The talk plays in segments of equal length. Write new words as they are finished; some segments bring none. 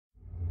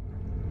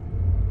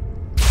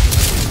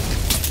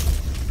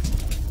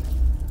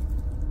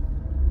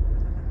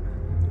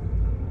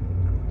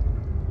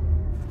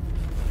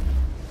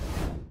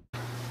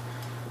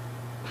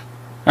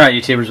Alright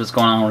YouTubers, what's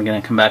going on? We're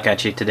going to come back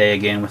at you today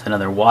again with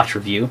another watch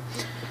review.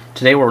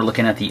 Today we're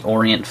looking at the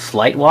Orient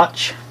Flight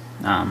Watch.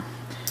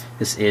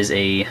 This is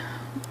a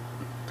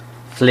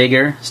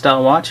Flieger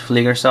style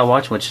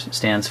watch, which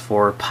stands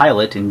for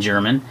pilot in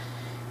German.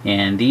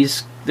 And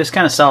this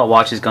kind of style of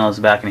watches goes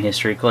back in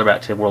history, clear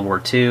back to World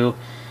War II.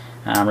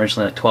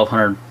 Originally, like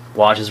 1,200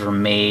 watches were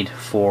made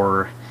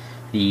for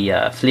the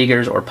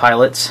Fliegers or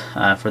pilots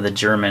for the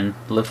German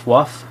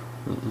Luftwaffe.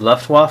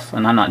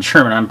 And I'm not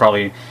German, I'm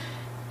probably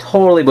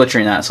totally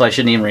butchering that, so I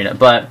shouldn't even read it.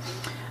 But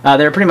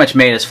they're pretty much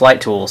made as flight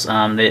tools.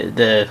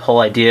 The whole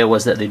idea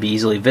was that they'd be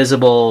easily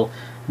visible,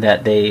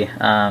 that they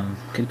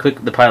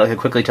the pilot could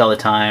quickly tell the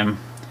time.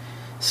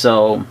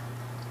 So,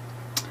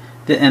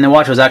 and the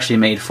watch was actually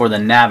made for the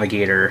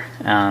navigator.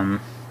 And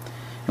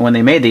when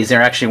they made these, they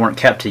actually weren't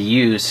kept to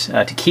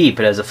keep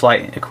it as a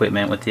flight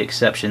equipment, with the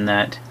exception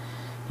that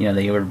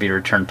they would be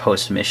returned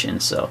post-mission.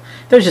 So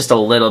there's just a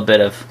little bit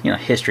of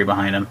history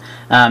behind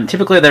them.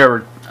 Typically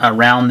they're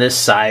around this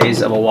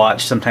size of a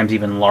watch, sometimes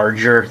even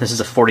larger. This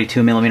is a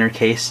 42mm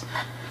case.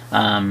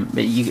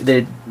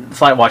 The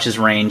flight watches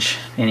range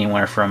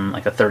anywhere from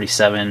like a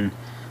 37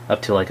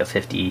 up to like a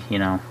 50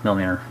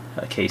 millimeter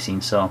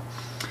casing. So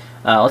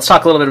let's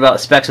talk a little bit about the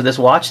specs of this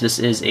watch. This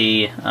is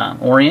a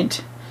Orient,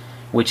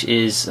 which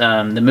is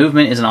the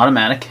movement is an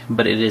automatic,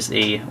 but it is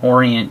a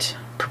Orient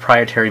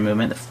proprietary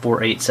movement, the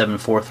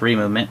 48743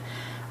 movement.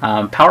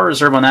 Power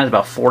reserve on that is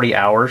about 40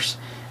 hours,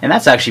 and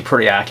that's actually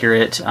pretty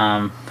accurate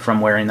from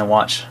wearing the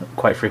watch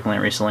quite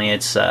frequently recently.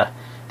 It's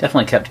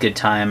definitely kept good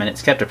time, and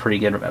it's kept a pretty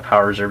good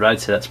power reserve. I'd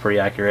say that's pretty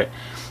accurate.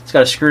 It's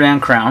got a screw down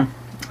crown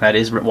that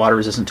is water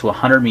resistant to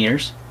 100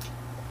 meters.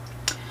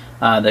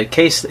 The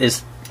case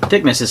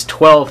thickness is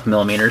 12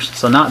 millimeters,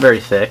 so not very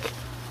thick.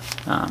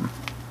 Kind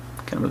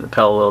of move the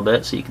pedal a little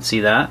bit so you can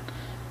see that.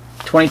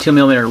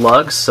 22mm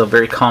lugs, so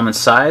very common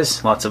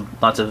size. Lots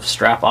of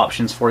strap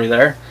options for you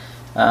there.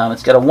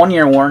 It's got a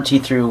 1-year warranty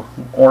through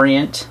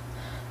Orient.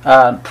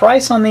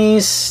 Price on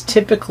these,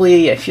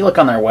 typically, if you look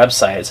on their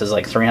website, it says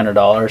like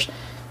 $300.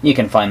 You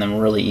can find them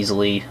really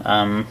easily,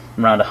 around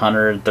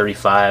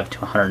 $135 to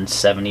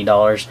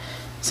 $170.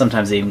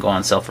 Sometimes they even go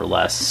on sale for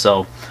less.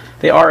 So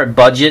they are a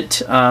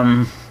budget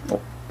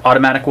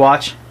automatic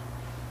watch,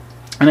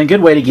 and a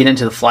good way to get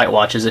into the flight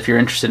watches if you're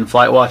interested in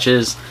flight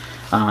watches.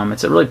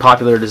 It's a really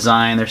popular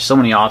design. There's so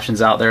many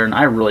options out there, and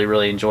I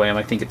really enjoy them.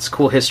 I think it's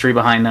cool history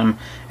behind them,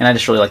 and I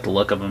just really like the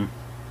look of them.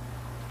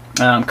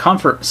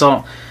 Comfort.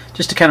 So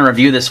just to kind of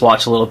review this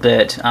watch a little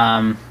bit,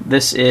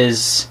 this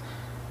is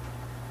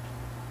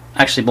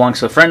actually belongs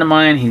to a friend of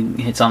mine.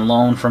 It's on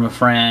loan from a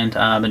friend.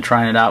 I've been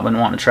trying it out, been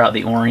wanting to try out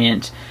the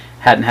Orient.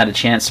 Hadn't had a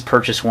chance to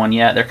purchase one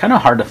yet. They're kind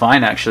of hard to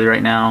find actually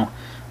right now,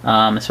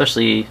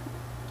 especially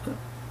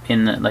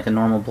in like a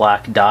normal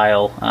black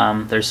dial.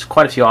 There's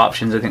quite a few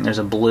options. I think there's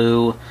a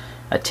blue,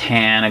 a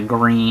tan, a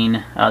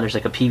green. There's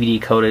like a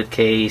PVD coated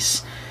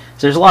case.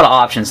 So there's a lot of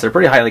options. They're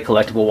pretty highly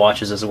collectible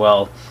watches as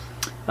well.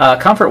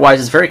 Comfort wise,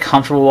 it's a very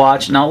comfortable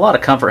watch. Now a lot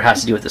of comfort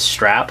has to do with the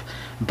strap,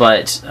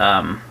 but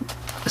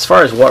as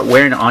far as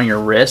wearing it on your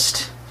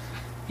wrist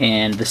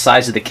and the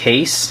size of the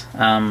case,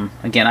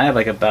 again, I have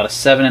like about a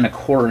 7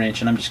 1/4 inch,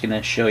 and I'm just going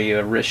to show you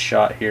a wrist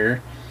shot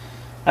here.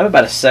 I have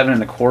about a 7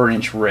 1/4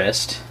 inch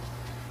wrist,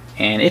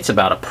 and it's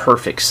about a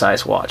perfect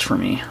size watch for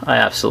me. I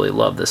absolutely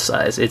love this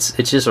size. It's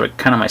just sort of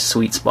kind of my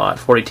sweet spot.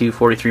 42,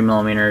 43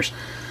 millimeters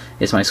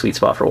is my sweet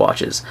spot for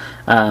watches.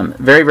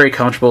 Very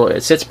comfortable.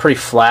 It sits pretty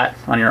flat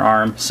on your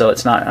arm, so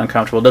it's not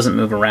uncomfortable. It doesn't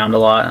move around a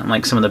lot,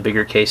 unlike some of the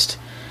bigger cased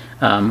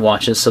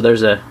watches. So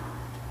there's a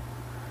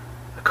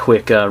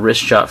quick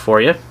wrist shot for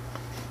you.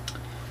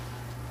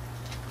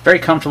 Very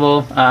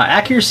comfortable.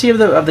 Accuracy of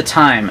the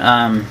time.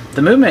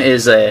 The movement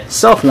is a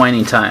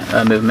self-winding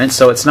time movement,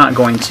 so it's not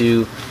going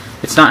to.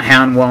 It's not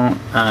hand wound.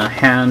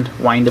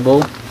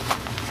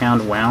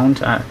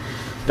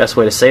 Best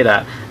way to say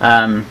that.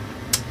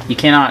 You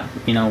cannot,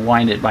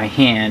 wind it by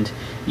hand.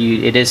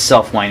 It is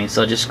self-winding,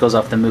 so it just goes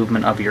off the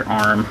movement of your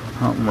arm.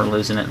 Oh, we're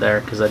losing it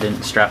there because I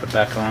didn't strap it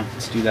back on.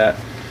 Let's do that.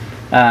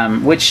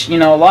 Which, a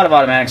lot of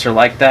automatics are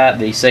like that.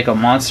 The Seiko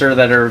Monster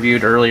that I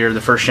reviewed earlier, the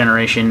first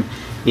generation,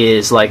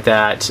 is like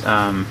that.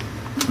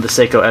 The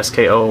Seiko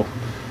SKO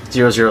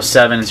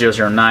 007 and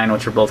 009,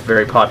 which are both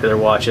very popular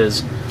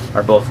watches,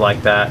 are both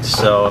like that.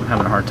 So I'm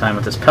having a hard time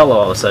with this pillow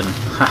all of a sudden.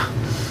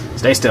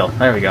 Stay still.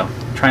 There we go.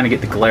 Trying to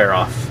get the glare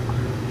off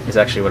is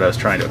actually what I was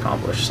trying to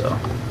accomplish. So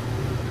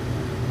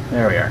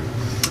there we are.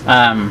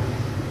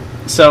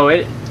 So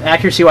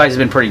accuracy wise has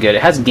been pretty good.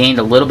 It has gained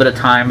a little bit of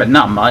time, but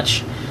not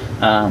much.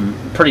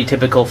 Pretty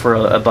typical for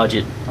a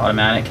budget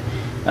automatic.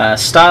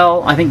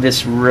 Style, I think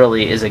this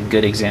really is a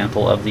good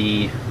example of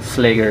the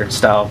Flieger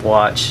style of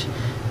watch,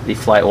 the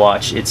flight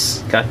watch.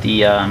 It's got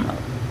the a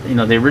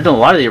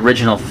lot of the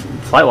original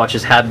flight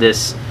watches had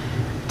this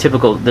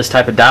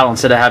type of dial.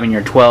 Instead of having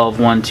your 12,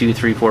 1, 2,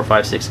 3, 4,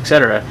 5, 6,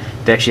 etc.,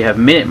 they actually have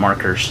minute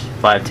markers,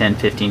 5, 10,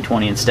 15,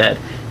 20 instead.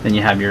 Then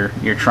you have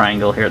your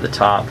triangle here at the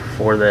top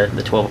for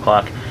the 12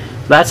 o'clock.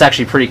 That's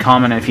actually pretty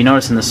common. If you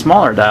notice in the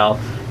smaller dial,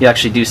 you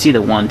actually do see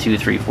the 1, 2,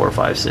 3, 4,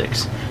 5,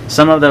 6.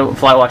 Some of the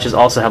flight watches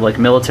also have like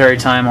military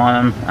time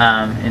on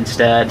them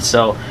instead,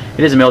 so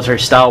it is a military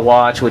style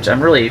watch, which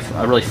I'm really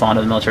fond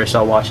of the military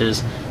style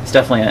watches. It's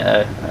definitely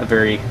a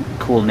very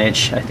cool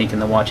niche, I think, in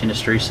the watch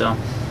industry. So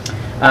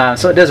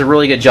it does a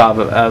really good job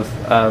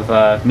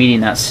of meeting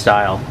that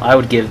style. I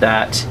would give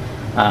that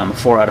a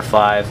 4 out of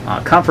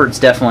 5. Comfort's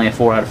definitely a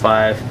 4 out of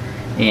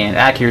 5, and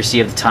accuracy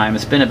of the time,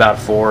 it's been about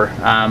 4.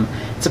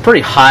 It's a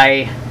pretty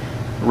high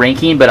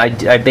ranking, but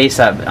I base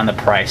that on the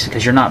price,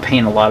 because you're not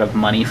paying a lot of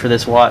money for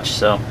this watch.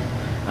 So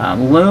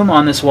lume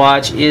on this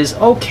watch is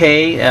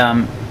okay.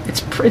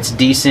 It's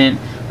decent.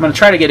 I'm going to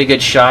try to get a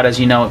good shot. As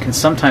you know, it can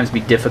sometimes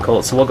be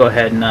difficult, so we'll go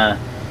ahead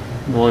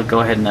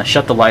and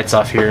shut the lights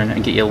off here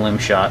and get you a lume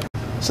shot.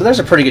 So there's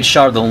a pretty good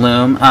shot of the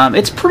lume.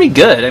 It's pretty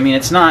good. I mean,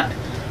 it's not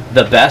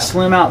the best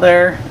lume out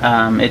there.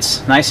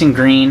 It's nice and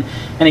green,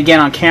 and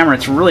again, on camera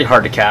it's really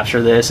hard to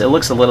capture this. It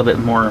looks a little bit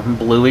more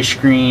bluish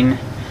green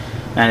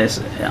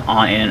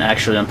and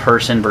actually in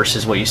person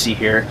versus what you see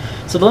here.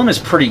 So the lume is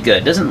pretty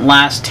good. It doesn't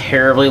last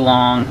terribly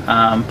long,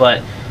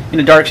 but in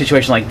a dark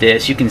situation like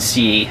this, you can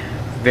see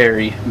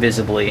very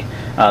visibly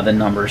the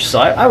numbers. So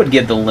I would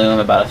give the lume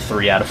about a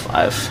 3 out of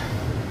 5.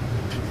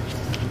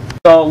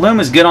 So lume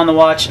is good on the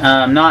watch.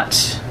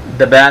 Not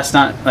the best,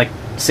 not like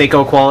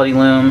Seiko quality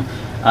lume,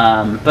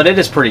 but it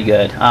is pretty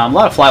good. A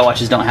lot of flight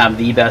watches don't have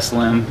the best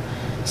lume,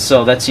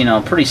 so that's, you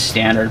know, pretty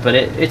standard. But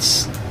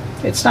it's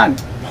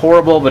not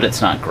horrible, but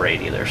it's not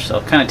great either. So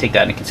kind of take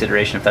that into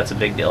consideration if that's a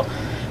big deal.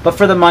 But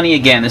for the money,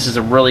 again, this is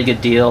a really good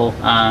deal.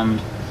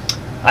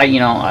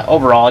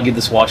 Overall, I'll give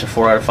this watch a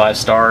 4 out of 5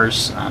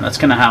 stars. That's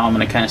kind of how I'm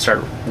going to kind of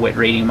start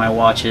rating my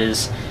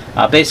watches,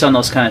 based on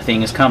those kind of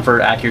things: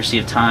 comfort, accuracy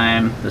of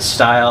time, the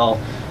style,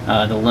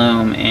 the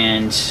lume,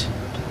 and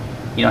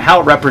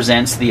how it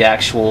represents the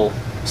actual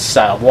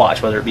style of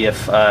watch, whether it be a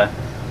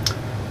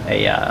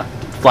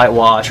flight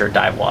watch or a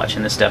dive watch.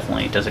 And this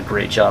definitely does a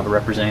great job of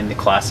representing the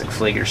classic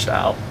Flieger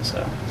style.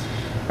 So,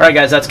 all right,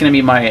 guys, that's going to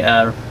be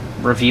my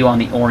review on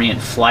the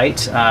Orient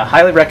Flight.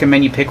 Highly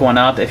recommend you pick one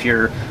up if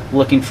you're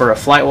looking for a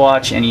flight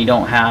watch and you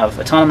don't have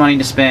a ton of money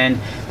to spend.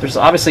 There's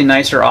obviously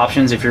nicer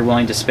options if you're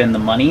willing to spend the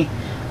money,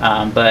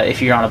 but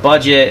if you're on a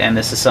budget and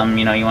this is something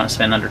you want to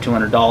spend under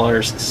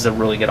 $200, this is a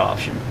really good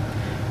option.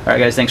 All right,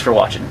 guys, thanks for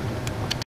watching.